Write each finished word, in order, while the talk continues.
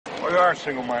We are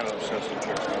single-minded, obsessive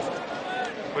chicks.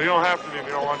 Well, you don't have to be if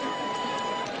you don't want to.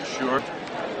 You sure?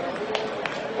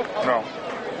 No.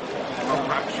 No,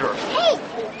 I'm sure. Hey,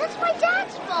 that's my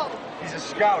dad's phone. He's a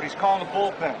scout. He's calling the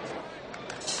bullpen.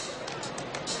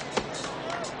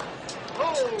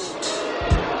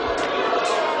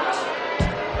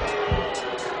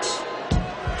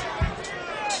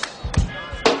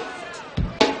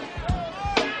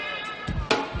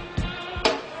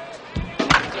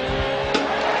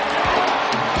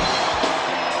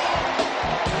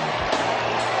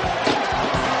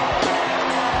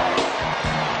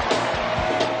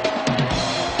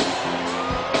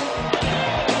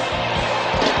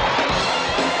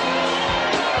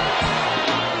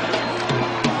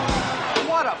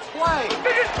 What a play!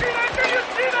 Did you see that? Did you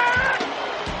see that?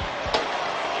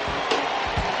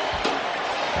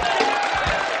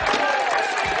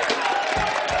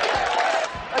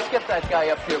 Let's get that guy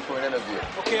up here for an interview.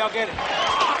 Okay, I'll get it.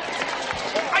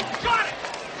 I got it!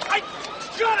 I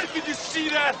got it! Did you see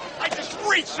that? I just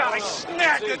reached out, I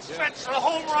snagged it, fetched a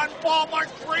home run ball, Mark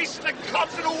Grace, and the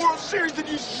Cubs in the World Series. Did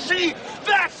you see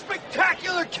that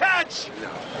spectacular catch?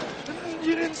 No.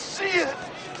 You didn't see it.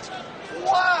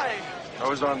 Why? I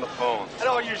was on the phone.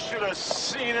 Oh, you should have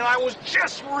seen it. I was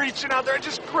just reaching out there. I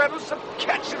just grabbed some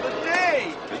catch of the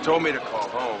day. They told me to call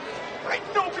home. I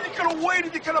know, but you could have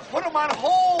waited. You could have put him on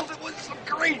hold. It was a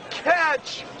great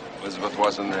catch. Elizabeth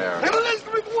wasn't there. And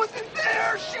Elizabeth wasn't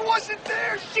there. She wasn't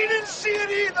there. She didn't see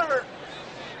it either.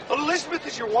 Elizabeth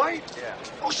is your wife? Yeah.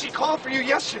 Oh, she called for you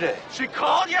yesterday. She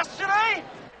called yesterday?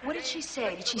 What did she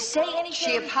say? Did she say anything?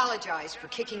 She apologized for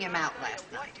kicking him out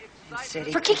last night. And said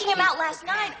he For kicking him could out keep last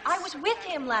night? I was with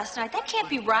him last night. That can't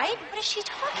be right. What is she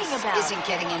talking about? This isn't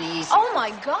getting any easier. Oh,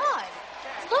 my God.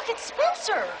 Look, it's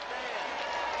Spencer.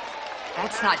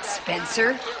 That's not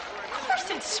Spencer. Of course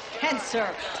it's Spencer.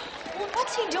 Well,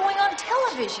 what's he doing on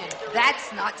television?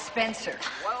 That's not Spencer.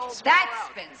 That's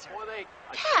Spencer.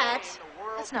 Pat?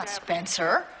 That's not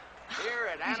Spencer.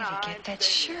 Where did he get that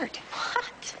shirt?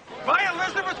 What? My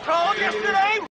Elizabeth called yesterday?